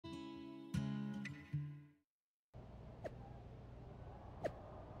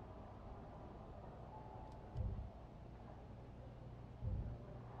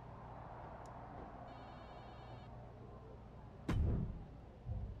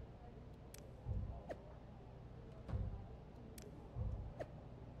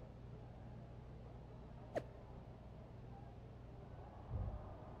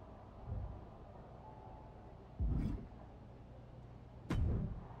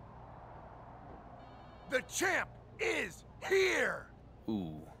The champ is here!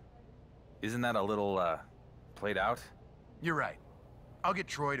 Ooh. Isn't that a little, played out? You're right. I'll get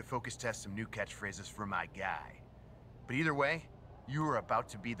Troy to focus test some new catchphrases for my guy. But either way, you are about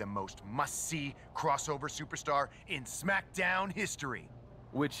to be the most must-see crossover superstar in SmackDown history.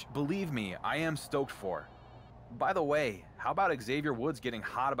 Which, believe me, I am stoked for. By the way, how about Xavier Woods getting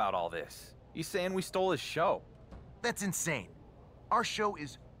hot about all this? He's saying we stole his show. That's insane. Our show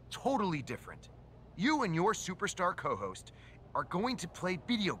is totally different. You and your superstar co-host are going to play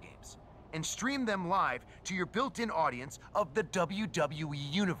video games and stream them live to your built-in audience of the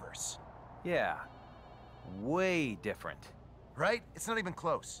WWE Universe. Yeah. Way different. Right? It's not even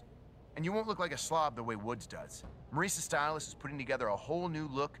close. And you won't look like a slob the way Woods does. Maurice's stylist is putting together a whole new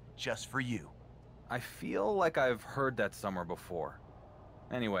look just for you. I feel like I've heard that somewhere before.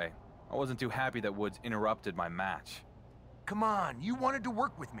 Anyway, I wasn't too happy that Woods interrupted my match. Come on, you wanted to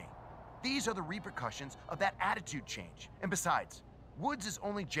work with me. These are the repercussions of that attitude change. And besides, Woods is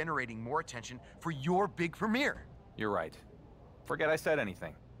only generating more attention for your big premiere. You're right. Forget I said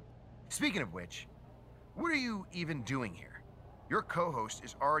anything. Speaking of which, what are you even doing here? Your co-host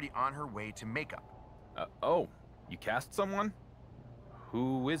is already on her way to makeup. Oh, you cast someone?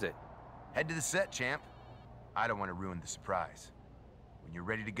 Who is it? Head to the set, champ. I don't want to ruin the surprise. When you're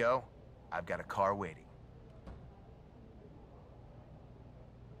ready to go, I've got a car waiting.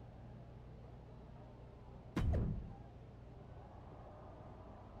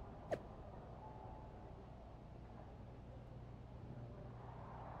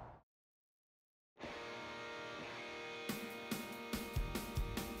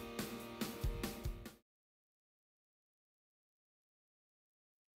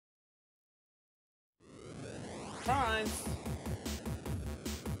 Times.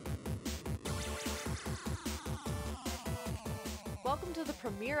 Welcome to the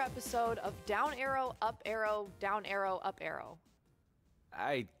premiere episode of Down Arrow, Up Arrow, Down Arrow, Up Arrow.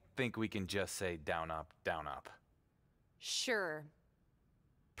 I think we can just say down, up, down, up. Sure.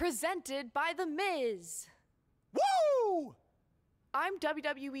 Presented by The Miz. Woo! I'm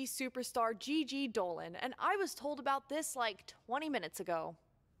WWE superstar Gigi Dolan, and I was told about this like 20 minutes ago.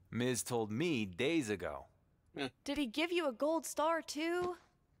 Miz told me days ago. Did he give you a gold star too?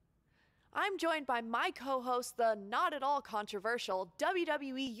 I'm joined by my co-host, the not at all controversial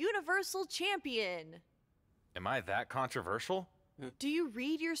WWE Universal Champion. Am I that controversial? Do you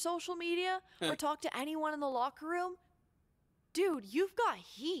read your social media or talk to anyone in the locker room? Dude, you've got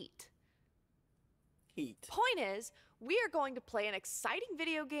heat. Heat. Point is, we are going to play an exciting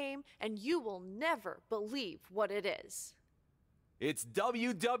video game and you will never believe what it is. It's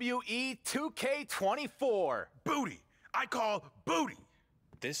WWE 2K24. Booty! I call booty!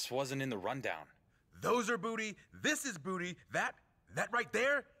 This wasn't in the rundown. Those are booty, this is booty, that right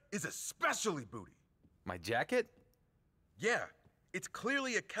there is especially booty. My jacket? Yeah, it's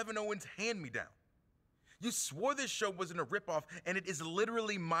clearly a Kevin Owens hand-me-down. You swore this show wasn't a ripoff, and it is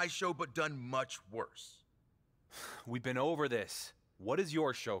literally my show, but done much worse. We've been over this. What is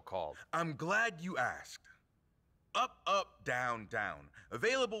your show called? I'm glad you asked. Up, up, down, down.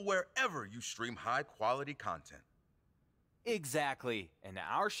 Available wherever you stream high-quality content. Exactly. And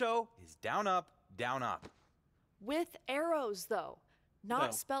our show is down, up, down, up. With arrows, though, not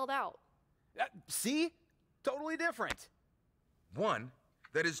No. spelled out. See? Totally different. One,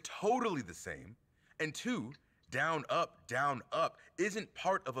 that is totally the same. And two, down, up, isn't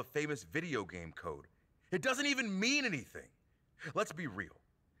part of a famous video game code. It doesn't even mean anything. Let's be real.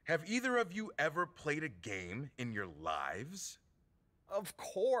 Have either of you ever played a game in your lives? Of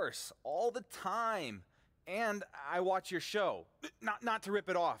course, all the time. And I watch your show. Not to rip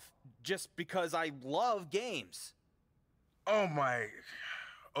it off, just because I love games. Oh my...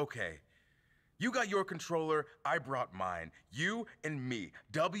 Okay. You got your controller, I brought mine. You and me.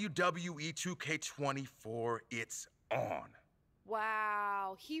 WWE 2K24, it's on.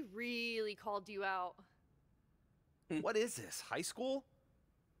 Wow, he really called you out. What is this, high school?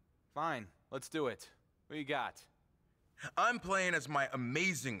 Fine, let's do it. What you got? I'm playing as my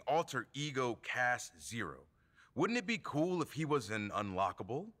amazing alter ego Cass Zero. Wouldn't it be cool if he was an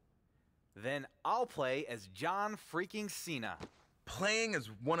unlockable? Then I'll play as John freaking Cena. Playing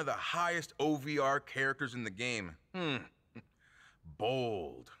as one of the highest OVR characters in the game.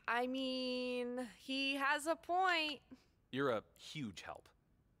 Bold. I mean, he has a point. You're a huge help.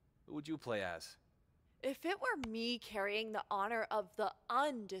 Who would you play as? If it were me carrying the honor of the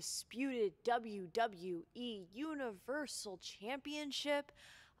undisputed WWE Universal Championship,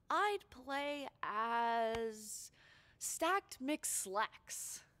 I'd play as Stacked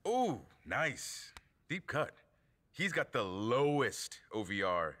McSlacks. Ooh, nice. Deep cut. He's got the lowest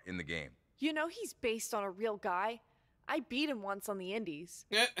OVR in the game. You know he's based on a real guy. I beat him once on the indies.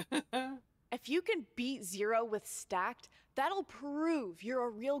 If you can beat Zero with Stacked, that'll prove you're a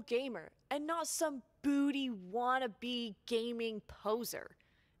real gamer and not some booty wannabe gaming poser.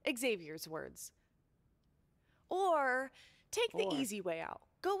 Xavier's words. Or take the easy way out.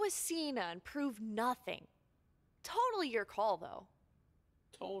 Go with Cena and prove nothing. Totally your call, though.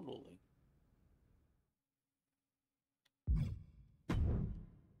 Totally.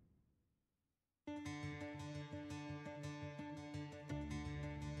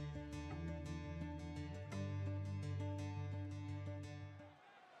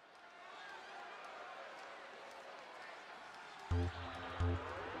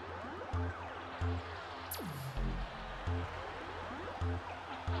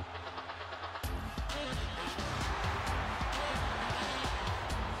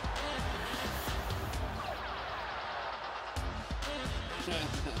 Okay,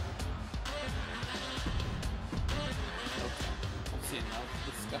 I'll see enough of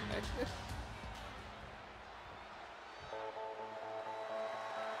this guy.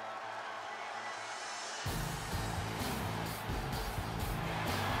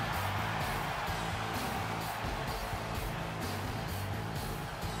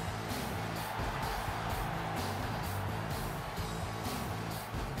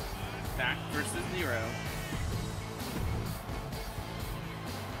 Stack versus Nero.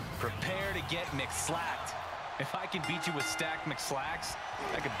 Prepare to get McSlacked. If I can beat you with stacked McSlacks,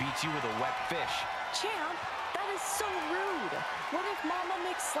 I could beat you with a wet fish. Champ, that is so rude. What if Mama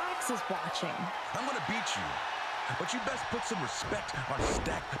McSlacks is watching? I'm gonna beat you, but you best put some respect on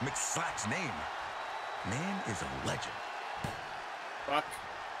Stack McSlack's name. Man is a legend. Fuck.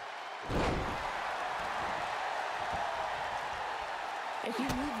 If you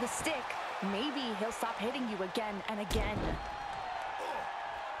move the stick, maybe he'll stop hitting you again and again.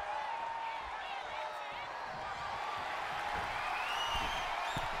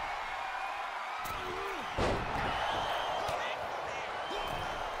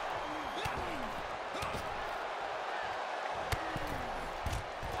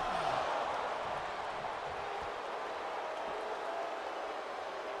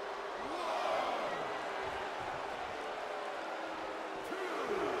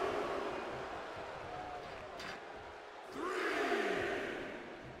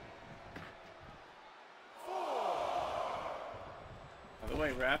 By the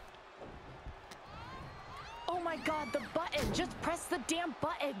way, ref. Oh my god, the button! Just press the damn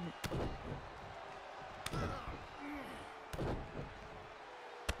button!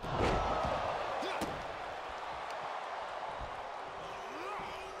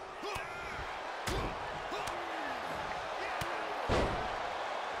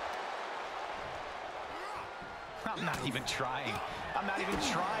 I'm not even trying. I'm not even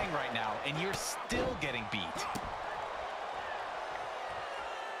trying right now, and you're still getting beat.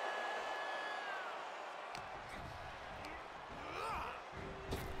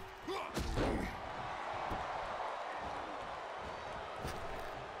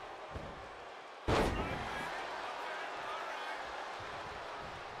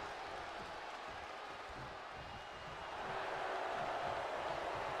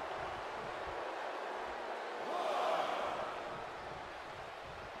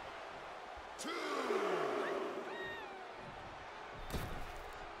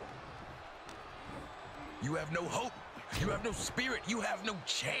 You have no hope. You have no spirit. You have no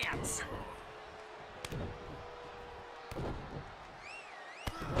chance.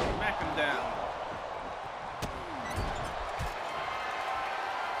 Smack him down.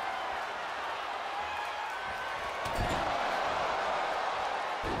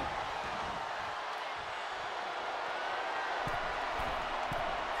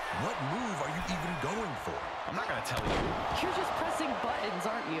 What move are you even going for? I'm not gonna tell you. You're just pressing buttons,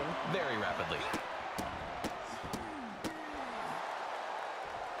 aren't you? Very rapidly.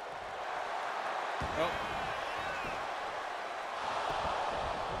 Oh.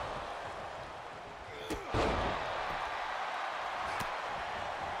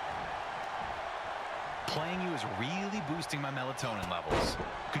 Playing you is really boosting my melatonin levels.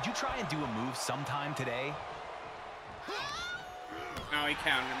 Could you try and do a move sometime today? Now he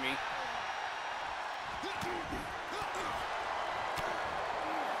countered me.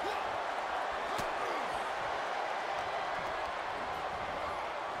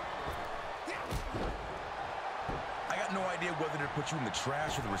 I got no idea whether to put you in the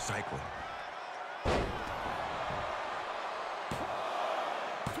trash or the recycling.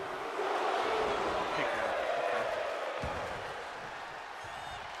 Pick her up.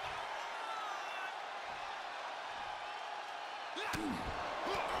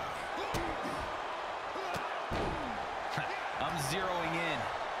 Okay. zeroing in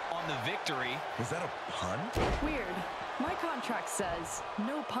on the victory. Was that a pun? Weird. My contract says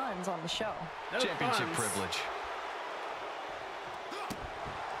no puns on the show. No Championship puns. privilege.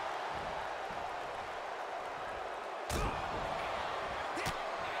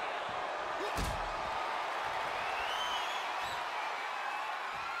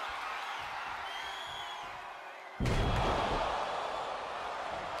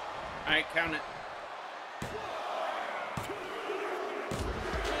 All right, count it.